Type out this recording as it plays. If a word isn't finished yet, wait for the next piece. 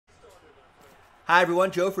Hi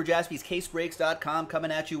everyone, Joe for JASPY'S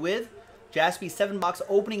coming at you with JASPY'S 7-box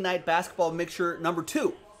opening night basketball mixer number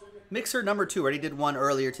 2. Mixer number 2. Already did one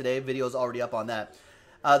earlier today. Video's already up on that.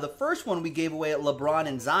 The first one we gave away at LeBron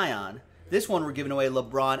and Zion. This one we're giving away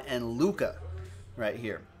LeBron and Luka right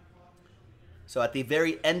here. So at the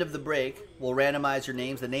very end of the break, we'll randomize your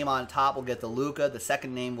names. The name on top will get the Luka. The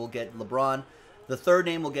second name will get LeBron. The third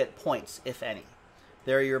name will get points, if any.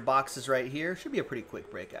 There are your boxes right here. Should be a pretty quick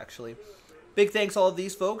break, actually. Big thanks to all of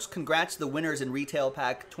these folks. Congrats to the winners in Retail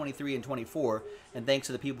Pack 23 and 24. And thanks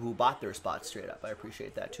to the people who bought their spots straight up. I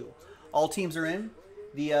appreciate that, too. All teams are in.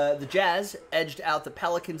 The Jazz edged out the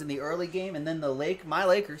Pelicans in the early game. And then my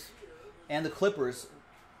Lakers and the Clippers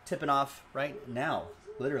tipping off right now.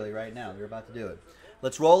 Literally right now. They're about to do it.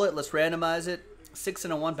 Let's roll it. Let's randomize it.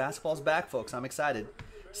 6-1. Basketball's back, folks. I'm excited.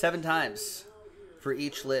 7 times for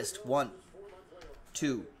each list. 1,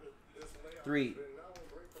 2, 3,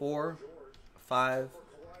 4, 5,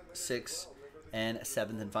 6, and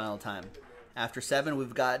 7th and final time. After 7,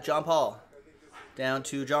 we've got John Paul. Down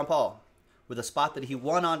to John Paul with a spot that he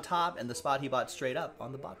won on top and the spot he bought straight up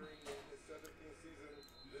on the bottom.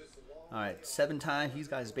 All right, 7 times. He's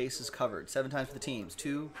got his bases covered. 7 times for the teams.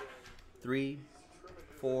 2, 3,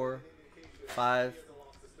 4, 5,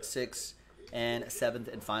 6, and 7th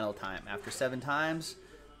and final time. After 7 times,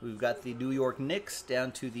 we've got the New York Knicks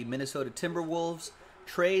down to the Minnesota Timberwolves.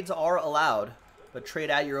 Trades are allowed, but trade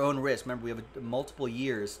at your own risk. Remember, we have multiple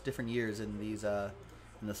years, different years in these in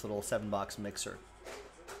this little 7-box mixer.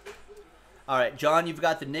 All right, John, you've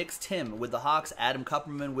got the Knicks. Tim with the Hawks. Adam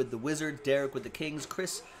Kupperman with the Wizards. Derek with the Kings.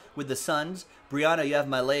 Chris with the Suns. Brianna, you have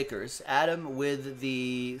my Lakers. Adam with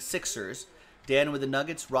the Sixers. Dan with the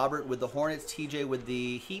Nuggets. Robert with the Hornets. TJ with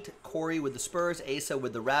the Heat. Corey with the Spurs. Asa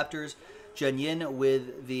with the Raptors. Jenyin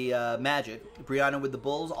with the Magic. Brianna with the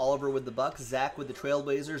Bulls. Oliver with the Bucks. Zach with the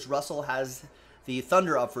Trailblazers. Russell has the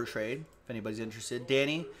Thunder up for trade, if anybody's interested.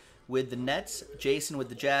 Danny with the Nets. Jason with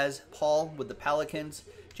the Jazz. Paul with the Pelicans.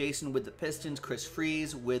 Jason with the Pistons. Chris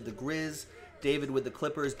Freeze with the Grizz. David with the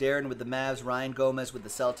Clippers. Darren with the Mavs. Ryan Gomez with the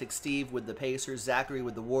Celtics. Steve with the Pacers. Zachary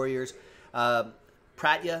with the Warriors.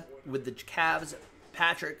 Pratya with the Cavs.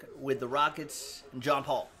 Patrick with the Rockets. And John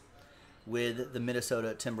Paul with the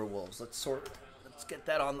Minnesota Timberwolves. Let's get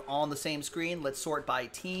that on the same screen. Let's sort by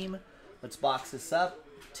team. Let's box this up.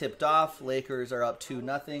 Tipped off. Lakers are up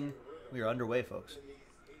 2-0. We are underway, folks.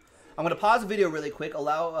 I'm going to pause the video really quick,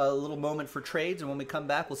 allow a little moment for trades, and when we come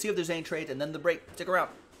back, we'll see if there's any trades, and then the break. Stick around.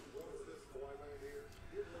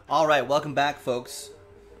 All right, welcome back, folks.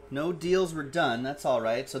 No deals were done. That's all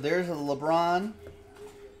right. So there's a LeBron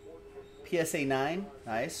PSA 9.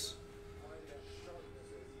 Nice.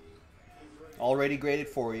 Already graded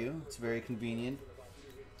for you. It's very convenient.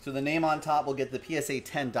 So the name on top will get the PSA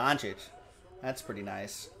 10 Doncic. That's pretty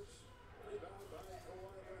nice.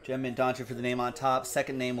 Gem Doncic for the name on top.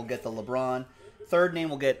 Second name will get the LeBron. Third name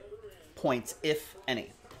will get points, if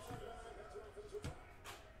any.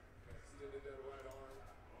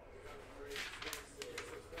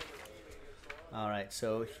 All right,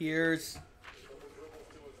 so here's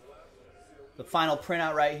the final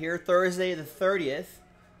printout right here. Thursday the 30th.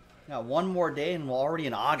 Got one more day and we're already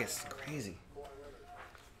in August. Crazy.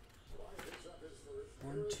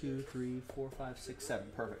 1, 2, 3, 4, 5, 6, 7.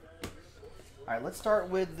 Perfect. All right, let's start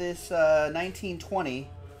with this 1920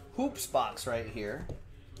 Hoops box right here.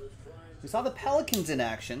 We saw the Pelicans in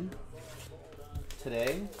action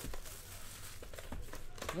today.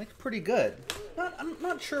 They looked pretty good. I'm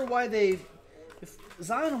not sure why if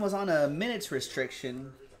Zion was on a minutes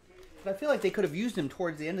restriction, but I feel like they could have used him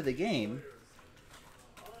towards the end of the game.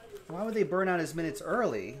 Why would they burn out his minutes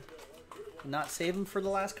early and not save him for the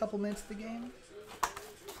last couple minutes of the game?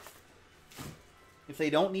 If they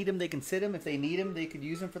don't need him, they can sit him. If they need him, they could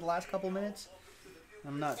use him for the last couple minutes.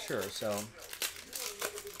 I'm not sure. So,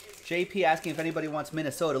 JP asking if anybody wants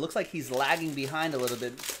Minnesota. Looks like he's lagging behind a little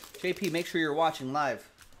bit. JP, make sure you're watching live.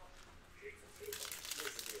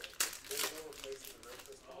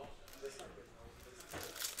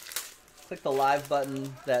 Click the live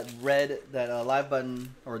button. That live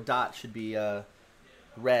button or dot should be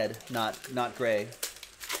red, not gray,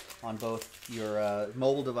 on both your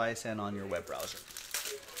mobile device and on your web browser.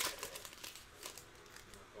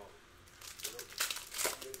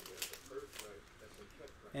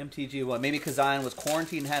 MTG1. Maybe because Zion was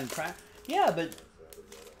quarantined and hadn't practiced. Yeah, but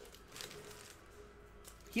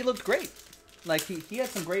he looked great. Like he had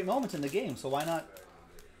some great moments in the game. So why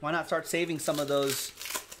not start saving some of those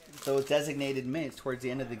designated minutes towards the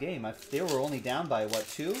end of the game? They were only down by what,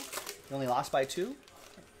 2? They only lost by 2.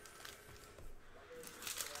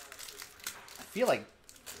 I feel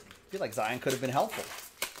like Zion could have been helpful.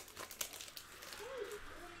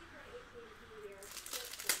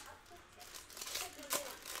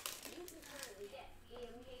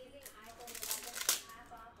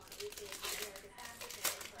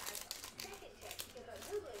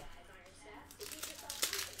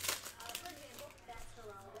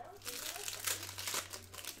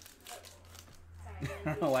 I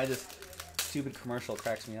don't know why this stupid commercial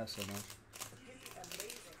cracks me up so much.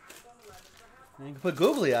 And you can put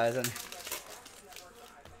googly eyes on. This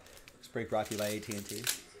break brought to you by AT&T.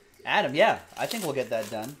 Adam, yeah, I think we'll get that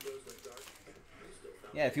done.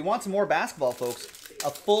 Yeah, if you want some more basketball, folks, a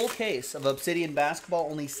full case of Obsidian basketball,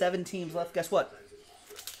 only 7 teams left. Guess what?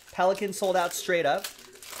 Pelicans sold out straight up.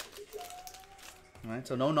 All right,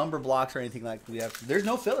 so no number blocks or anything like we have. There's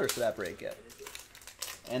no fillers for that break yet.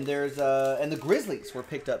 And there's and the Grizzlies were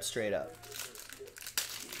picked up straight up.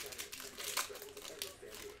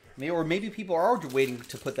 Or maybe people are waiting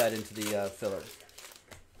to put that into the filler.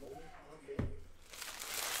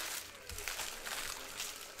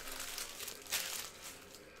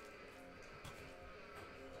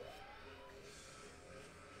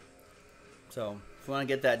 So, if we want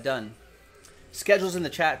to get that done, schedule's in the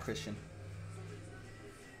chat, Christian.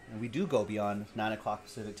 And we do go beyond 9 o'clock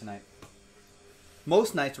Pacific tonight.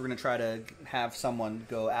 Most nights we're going to try to have someone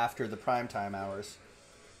go after the primetime hours.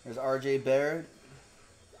 There's RJ Baird.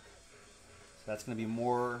 So that's going to be a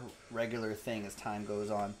more regular thing as time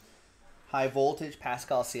goes on. High Voltage,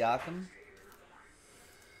 Pascal Siakam.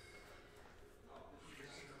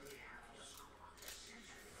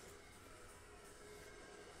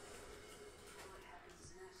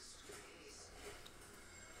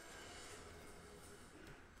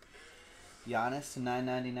 Giannis to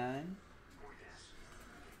 $9.99.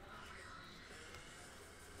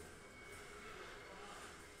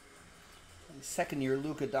 Second-year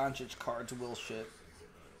Luka Doncic cards will ship.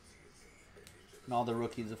 And all the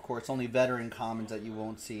rookies, of course. Only veteran commons that you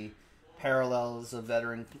won't see. Parallels of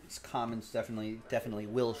veteran commons definitely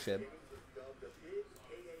will ship.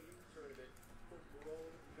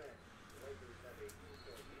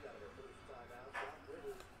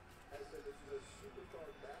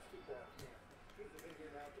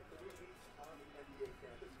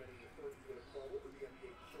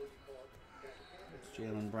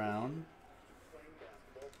 Jaylen Brown.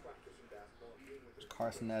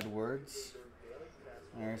 Carson Edwards.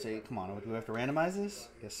 There's a, come on, do we have to randomize this?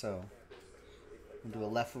 Guess so. We'll do a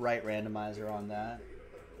left-right randomizer on that.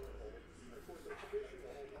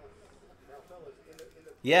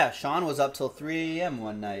 Yeah, Sean was up till 3 a.m.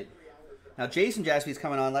 one night. Now Jason JASPY'S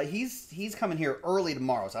coming on. Like he's coming here early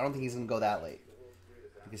tomorrow, so I don't think he's gonna go that late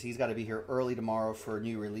because he's got to be here early tomorrow for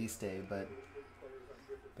new release day. But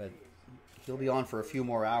he'll be on for a few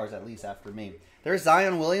more hours at least after me. There's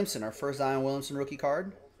Zion Williamson, our first Zion Williamson rookie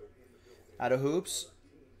card out of Hoops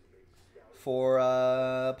for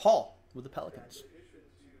Paul with the Pelicans.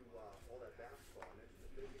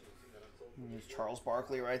 And there's Charles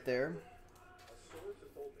Barkley right there.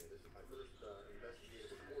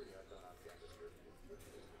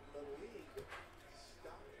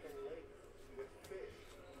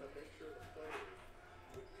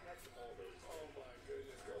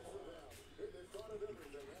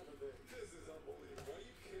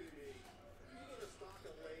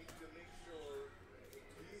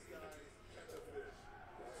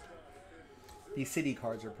 These city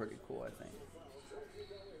cards are pretty cool, I think.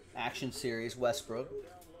 Action Series, Westbrook.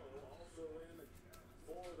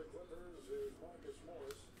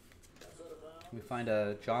 We find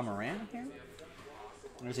a John Morant here.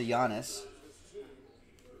 There's a Giannis.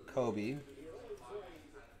 Kobe.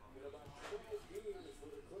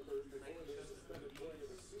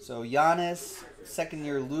 So Giannis,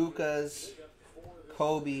 second-year Lukas,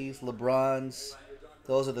 Kobe's, LeBron's.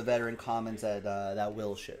 Those are the veteran commons that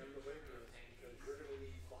will ship.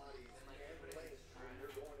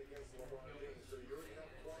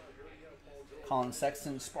 Colin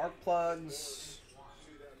Sexton, Spark Plugs.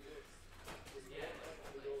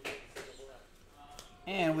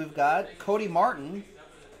 And we've got Cody Martin,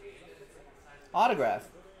 autograph.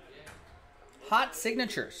 Hot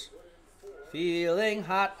signatures. Feeling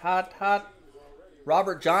hot, hot, hot.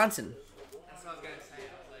 Robert Johnson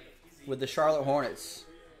with the Charlotte Hornets.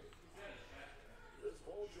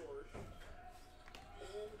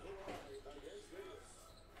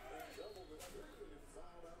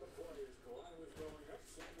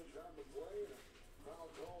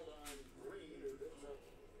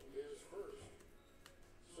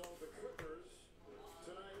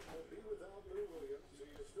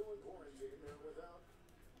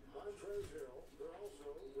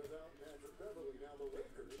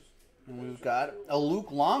 And we've got a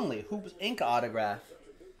Luke Longley, Hoops Inc. autograph.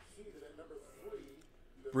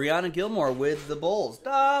 Breonna Gilmore with the Bulls.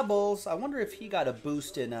 Doubles. I wonder if he got a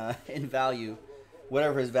boost in value,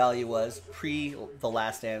 whatever his value was, pre The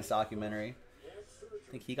Last Dance documentary.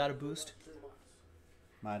 Think he got a boost?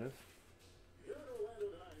 Might have.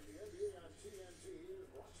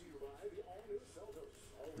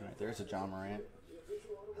 All right, there's a John Morant.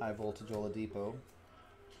 High voltage Oladipo.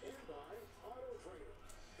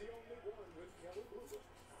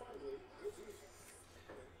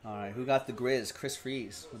 All right, who got the Grizz? Chris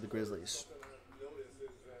Freeze with the Grizzlies.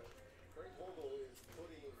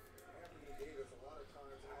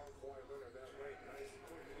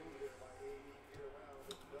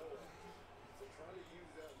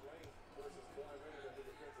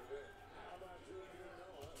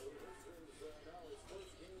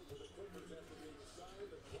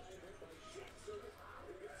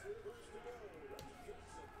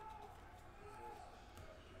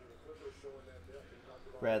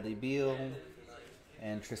 Bradley Beal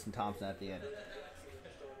and Tristan Thompson at the end.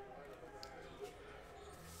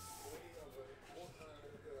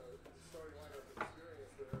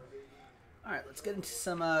 All right, let's get into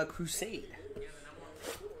some Crusade.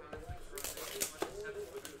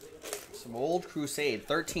 Some old Crusade,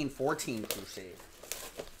 13-14 Crusade.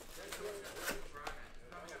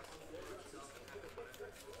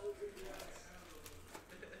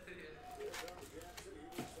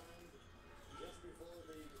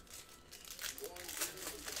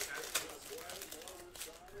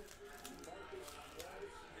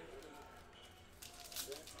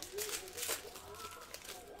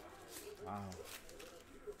 Wow.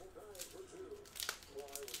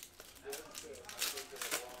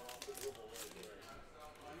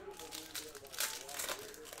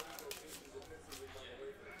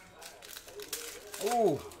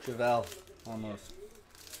 Oh, JaVale, almost.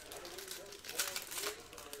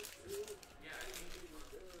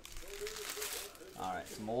 All right,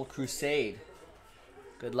 some old Crusade.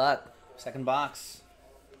 Good luck. Second box.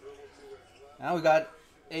 Now we got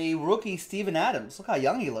a rookie, Steven Adams. Look how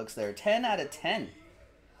young he looks there. 10 out of 10.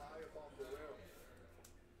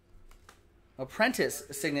 Apprentice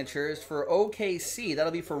signatures for OKC.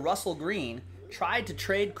 That'll be for Russell Green. Tried to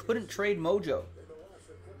trade, couldn't trade Mojo.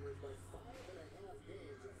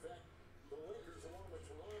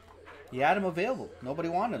 He had him available. Nobody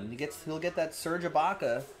wanted him. He'll get that Serge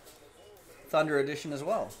Ibaka Thunder edition as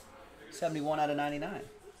well. 71 out of 99.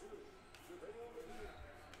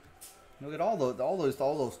 Look at all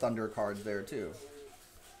those Thunder cards there too.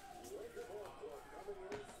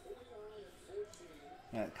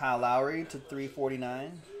 Yeah, Kyle Lowry to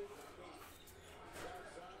 349.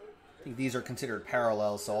 I think these are considered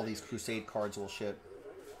parallels, so all these Crusade cards will ship.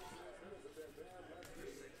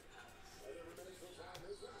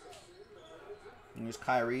 And here's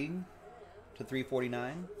Kyrie to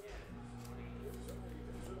 349.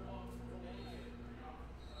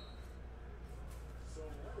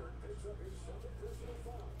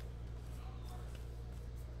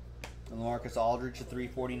 And Marcus Aldridge to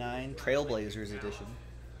 349. Trailblazers edition.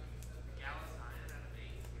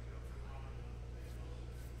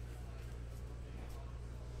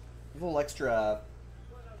 A little extra,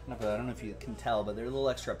 I don't know if you can tell, but there's a little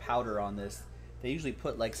extra powder on this. They usually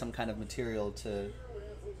put like some kind of material to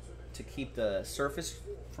keep the surface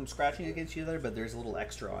from scratching against each other, but there's a little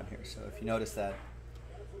extra on here. So if you notice that,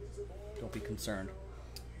 don't be concerned.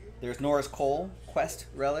 There's Norris Cole, Quest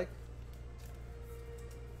Relic.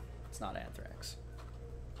 It's not Anthrax.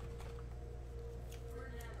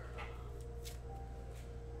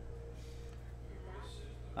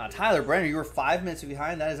 Tyler Brenner, you were 5 minutes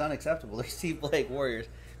behind. That is unacceptable. There's Steve Blake, Warriors.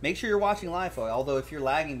 Make sure you're watching live, although if you're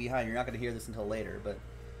lagging behind, you're not going to hear this until later. But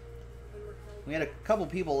we had a couple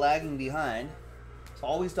people lagging behind. So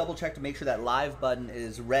always double check to make sure that live button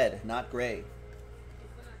is red, not gray.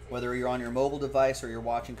 Whether you're on your mobile device or you're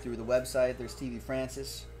watching through the website, there's TV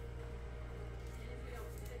Francis.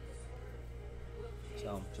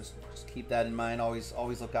 So just keep that in mind. Always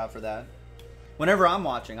look out for that. Whenever I'm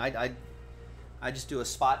watching, I just do a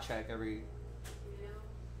spot check every,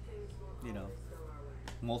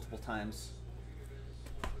 multiple times.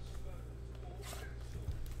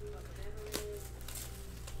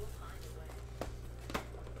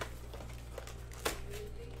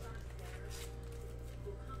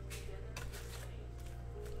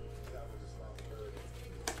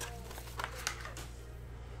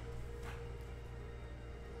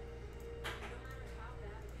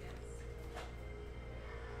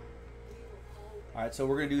 All right, so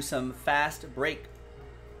we're going to do some fast break.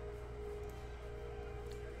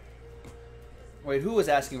 Wait, who was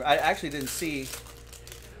asking? I actually didn't see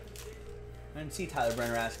Tyler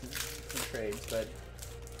Brenner asking some trades, but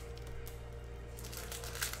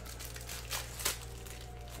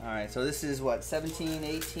all right, so this is what, 17,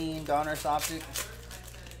 18 Donruss Optic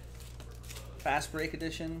fast break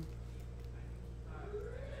edition.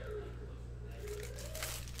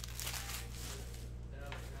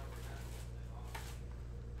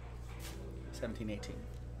 $17.18.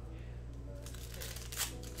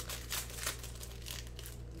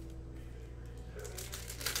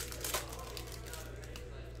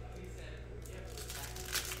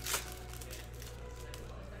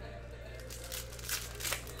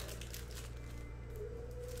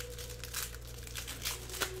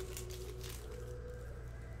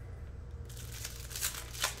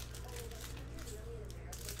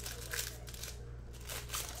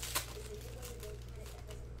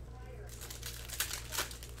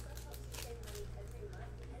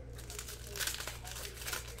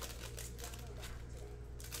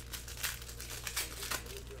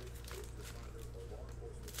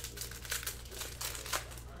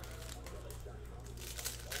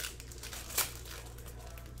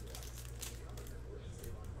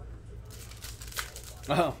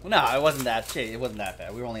 Oh no, it wasn't that. It wasn't that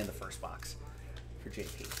bad. We were only in the first box for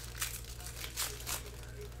JP.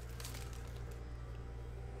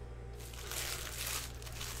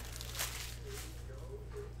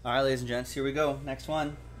 All right, ladies and gents, here we go. Next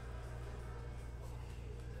one.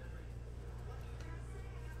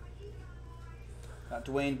 Got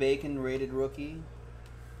Dwayne Bacon, rated rookie.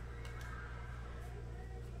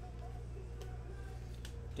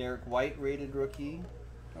 Derek White, rated rookie.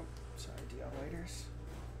 Oh, sorry, DL Waiters.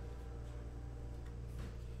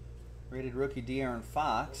 Rated rookie De'Aaron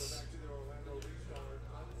Fox.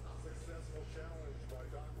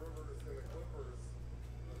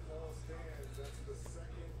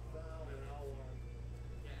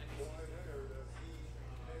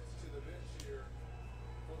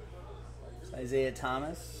 Isaiah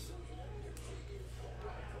Thomas.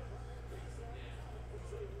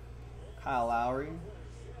 Kyle Lowry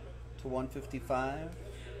to 155.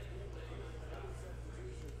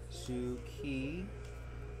 Suki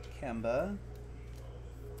Kemba.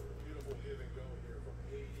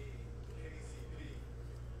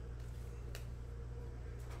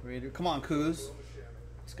 Ready to, come on, Kuz.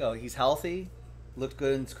 Let's go. He's healthy. Looked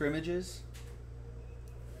good in scrimmages.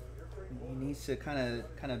 He needs to kind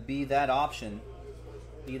of be that option,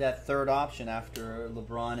 be that third option after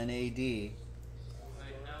LeBron and AD.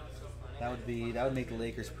 That would make the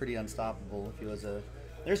Lakers pretty unstoppable if he was a.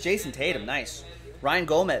 There's Jason Tatum, nice. Ryan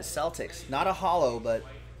Gomez, Celtics, not a hollow, but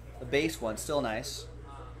a base one, still nice.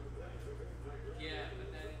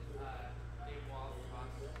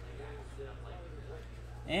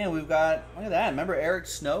 And we've got, look at that. Remember Eric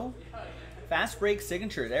Snow? Fast break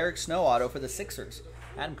signatures. Eric Snow auto for the Sixers.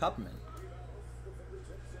 Adam Kupperman.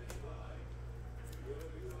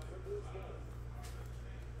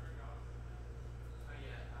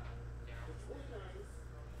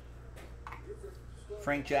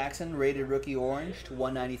 Frank Jackson, rated rookie orange to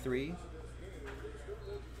 193.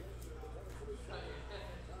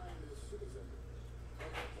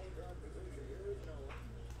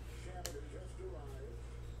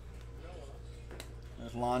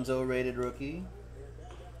 There's Lonzo, rated rookie.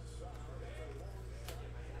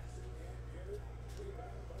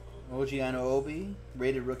 OG Anunoby,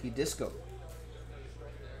 rated rookie disco.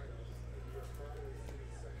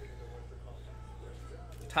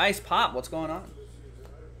 Tice Pop, what's going on?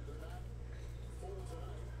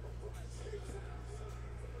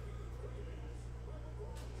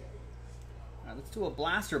 All right, let's do a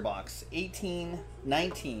blaster box.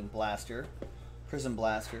 18-19 blaster. Prism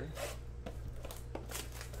blaster.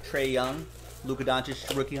 Trae Young, Luka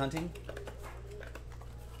Doncic rookie hunting.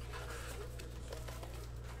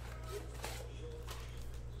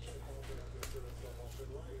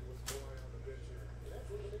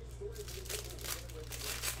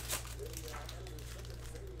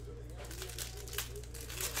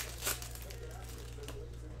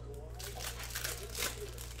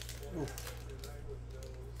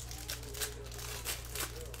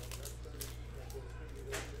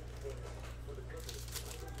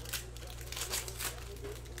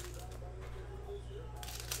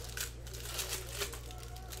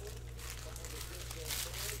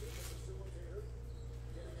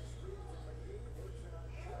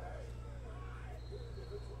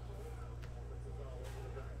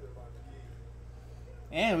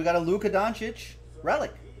 And we got a Luka Doncic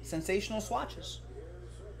relic. Sensational swatches.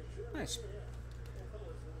 Nice.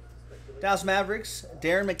 Dallas Mavericks,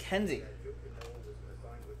 Darren McKenzie.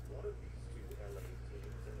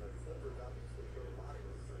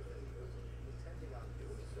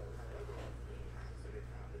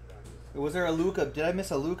 Was there a Luka? Did I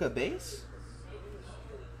miss a Luka base?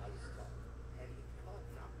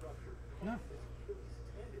 No.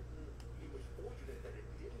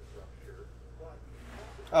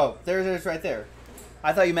 Oh, there's right there.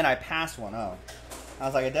 I thought you meant I passed one. Oh. I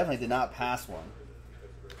was like, I definitely did not pass one.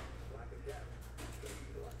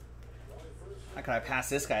 How can I pass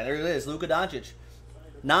this guy? There it is, Luka Doncic.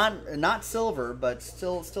 Not silver, but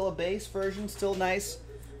still a base version, still nice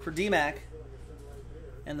for D-Mac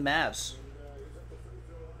and the Mavs.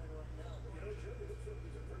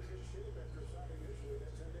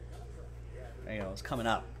 There you go, it's coming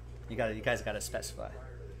up. You guys gotta specify.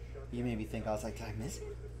 You made me think, I was like, did I miss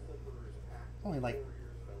it? Only like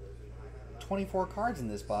 24 cards in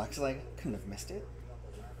this box. Like, couldn't have missed it.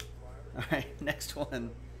 All right, next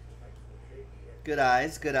one. Good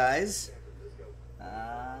eyes, good eyes.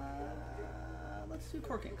 Let's do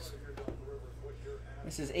Court Kings.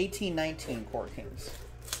 This is 18-19 Court Kings.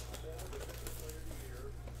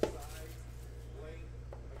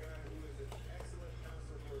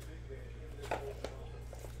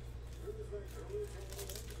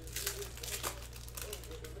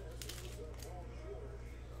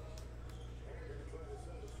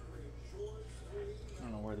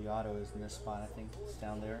 auto is in this spot, I think. It's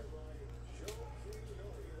down there.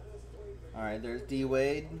 All right, there's D.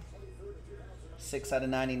 Wade. 6 out of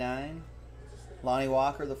 99. Lonnie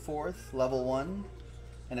Walker, the 4th, level 1.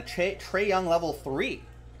 And a Trae Young, level 3.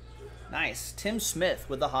 Nice. Tim Smith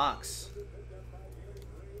with the Hawks.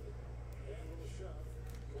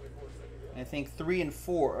 I think 3 and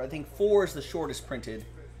 4. I think 4 is the shortest printed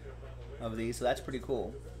of these, so that's pretty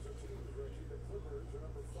cool.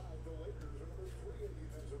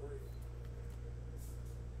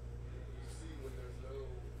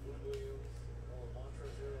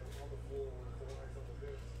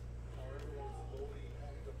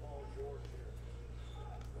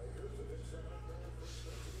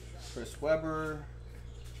 Chris Webber,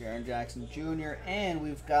 Jaren Jackson Jr., and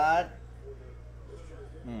we've got,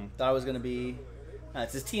 thought it was going to be,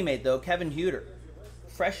 it's his teammate though, Kevin Huter.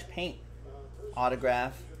 Fresh paint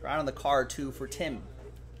autograph, right on the card too for Tim.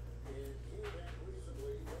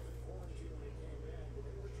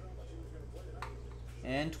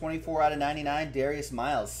 And 24 out of 99, Darius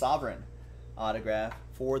Miles, Sovereign autograph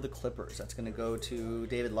for the Clippers. That's going to go to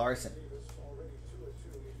David Larson.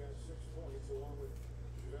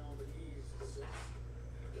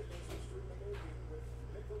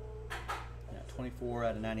 Yeah, 24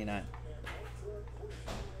 out of 99.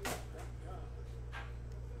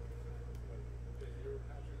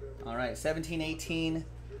 All right, 17-18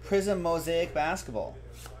 Prism Mosaic Basketball.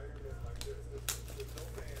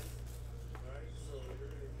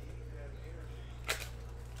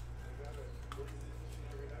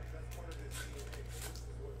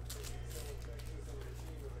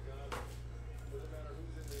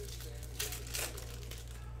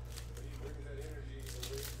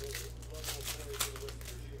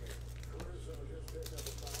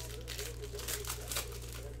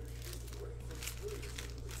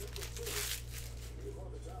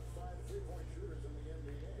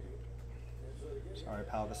 Sorry,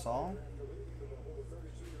 Pau Gasol.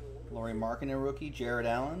 Lauri Markkanen rookie, Jared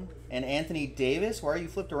Allen. And Anthony Davis. Why are you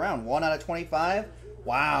flipped around? 1 out of 25.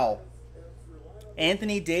 Wow.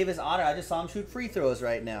 Anthony Davis auto. I just saw him shoot free throws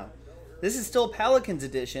right now. This is still Pelicans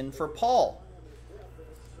edition for Paul.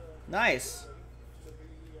 Nice.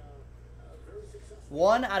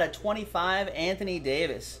 1 out of 25, Anthony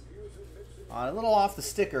Davis. A little off the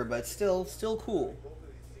sticker, but still cool.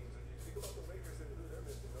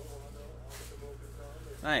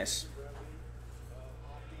 Nice.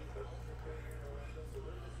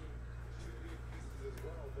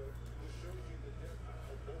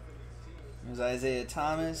 There's Isaiah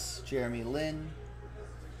Thomas, Jeremy Lin,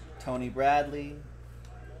 Tony Bradley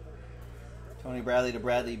to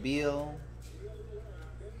Bradley Beal,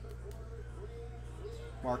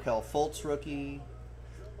 Markelle Fultz rookie,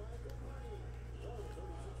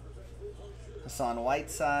 Hassan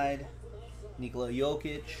Whiteside, Nikola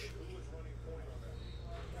Jokic,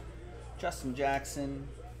 Justin Jackson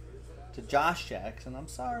to Josh Jackson. I'm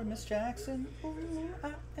sorry, Miss Jackson. Ooh,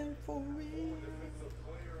 I am for real.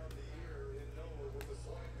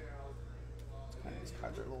 These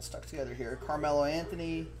cards are a little stuck together here. Carmelo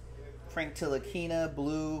Anthony, Frank Ntilikina,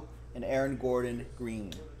 blue, and Aaron Gordon,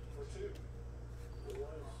 green.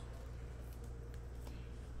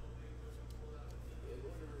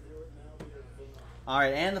 All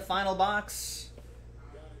right, and the final box.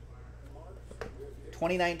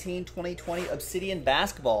 2019-2020 Obsidian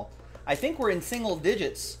Basketball. I think we're in single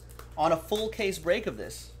digits on a full case break of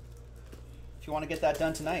this. If you want to get that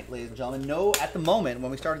done tonight, ladies and gentlemen. No, at the moment, when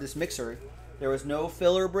we started this mixer, there was no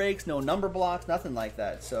filler breaks, no number blocks, nothing like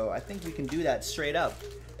that. So I think we can do that straight up.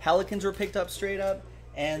 Pelicans were picked up straight up,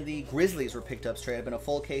 and the Grizzlies were picked up straight up in a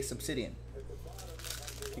full case Obsidian.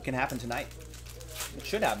 It can happen tonight. It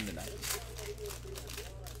should happen tonight.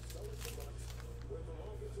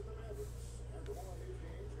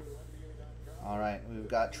 All right, we've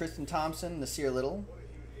got Tristan Thompson, Nasir Little.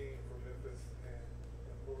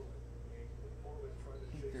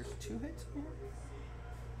 I think there's 2 hits here.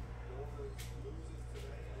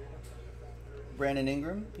 Brandon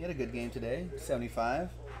Ingram, he had a good game today, 75.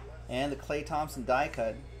 And the Klay Thompson die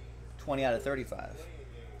cut, 20 out of 35.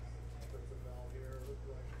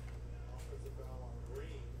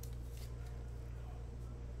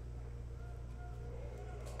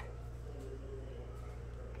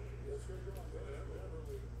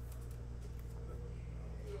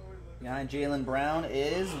 Behind Jaylen Brown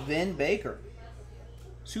is Vin Baker.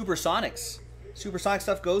 Supersonics. Supersonic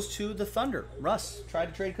stuff goes to the Thunder. Russ tried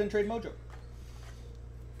to trade, couldn't trade Mojo.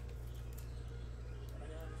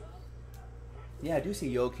 Yeah, I do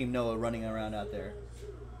see Joakim Noah running around out there.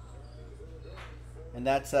 And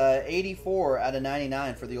that's 84 out of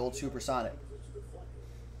 99 for the old Supersonic.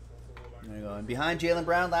 There you go. And behind Jaylen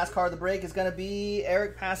Brown, last card of the break is going to be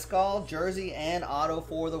Eric Pascal, jersey and auto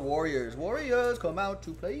for the Warriors. Warriors come out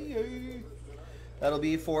to play. That'll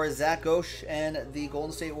be for Zach Ghosh and the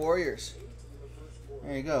Golden State Warriors.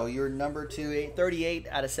 There you go. Your number 238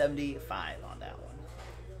 out of 75 on that one.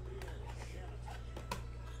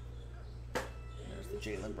 There's the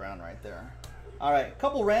Jaylen Brown right there. All right, a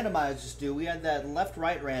couple randomizers due. We had that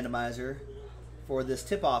left-right randomizer for this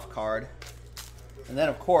tip-off card. And then,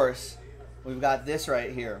 of course, we've got this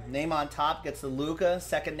right here. Name on top gets the Luka.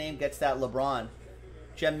 Second name gets that LeBron.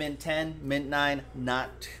 Gem Mint 10, Mint 9, not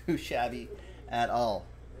too shabby at all.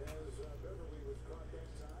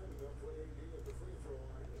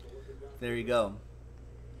 There you go.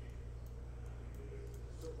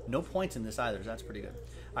 No points in this either, so that's pretty good.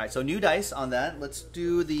 All right, so new dice on that. Let's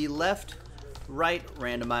do the left-right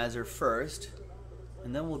randomizer first.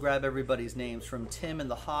 And then we'll grab everybody's names from Tim and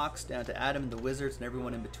the Hawks down to Adam and the Wizards and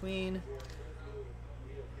everyone in between.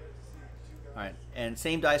 All right, and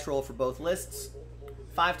same dice roll for both lists.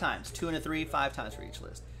 5 times, 2 and a 3, 5 times for each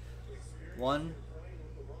list. 1,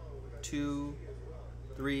 2,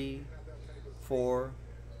 3, 4,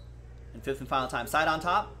 and 5th and final time. Side on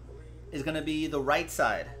top is going to be the right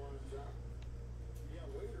side.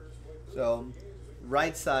 So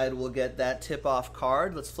right side will get that tip-off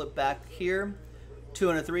card. Let's flip back here. 2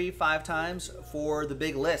 and a 3, 5 times for the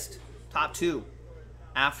big list. Top 2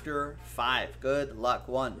 after 5. Good luck.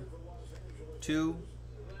 1, 2,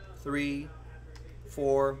 3,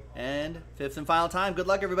 4, and 5th and final time. Good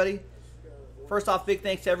luck, everybody. First off, big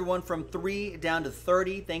thanks to everyone from 3 down to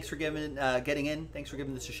 30. Thanks for getting in. Thanks for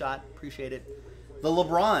giving this a shot. Appreciate it. The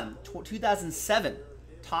LeBron 2007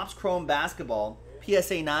 Topps Chrome Basketball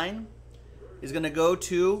PSA 9 is going to go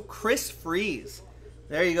to Chris Freeze.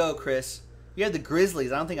 There you go, Chris. You had the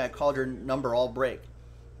Grizzlies. I don't think I called your number all break.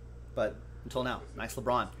 But until now, nice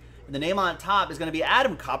LeBron. And the name on top is going to be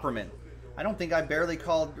Adam Copperman. I don't think I barely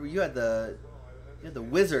called. You had the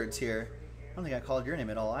Wizards here. I don't think I called your name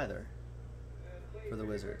at all either for the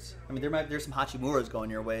Wizards. I mean, there's some Hachimuras going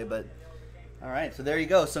your way, but all right. So there you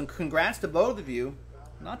go. So congrats to both of you.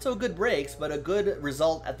 Not so good breaks, but a good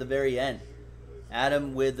result at the very end.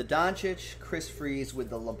 Adam with the Doncic, Chris Freeze with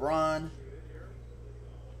the LeBron.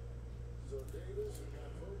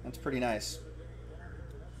 That's pretty nice.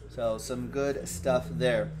 So some good stuff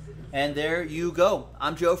there. And there you go.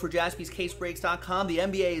 I'm Joe for JASPY'sCaseBreaks.com. The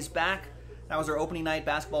NBA is back. That was our opening night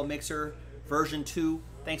basketball mixer version 2.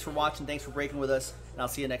 Thanks for watching. Thanks for breaking with us. And I'll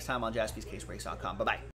see you next time on JASPY'sCaseBreaks.com. Bye-bye.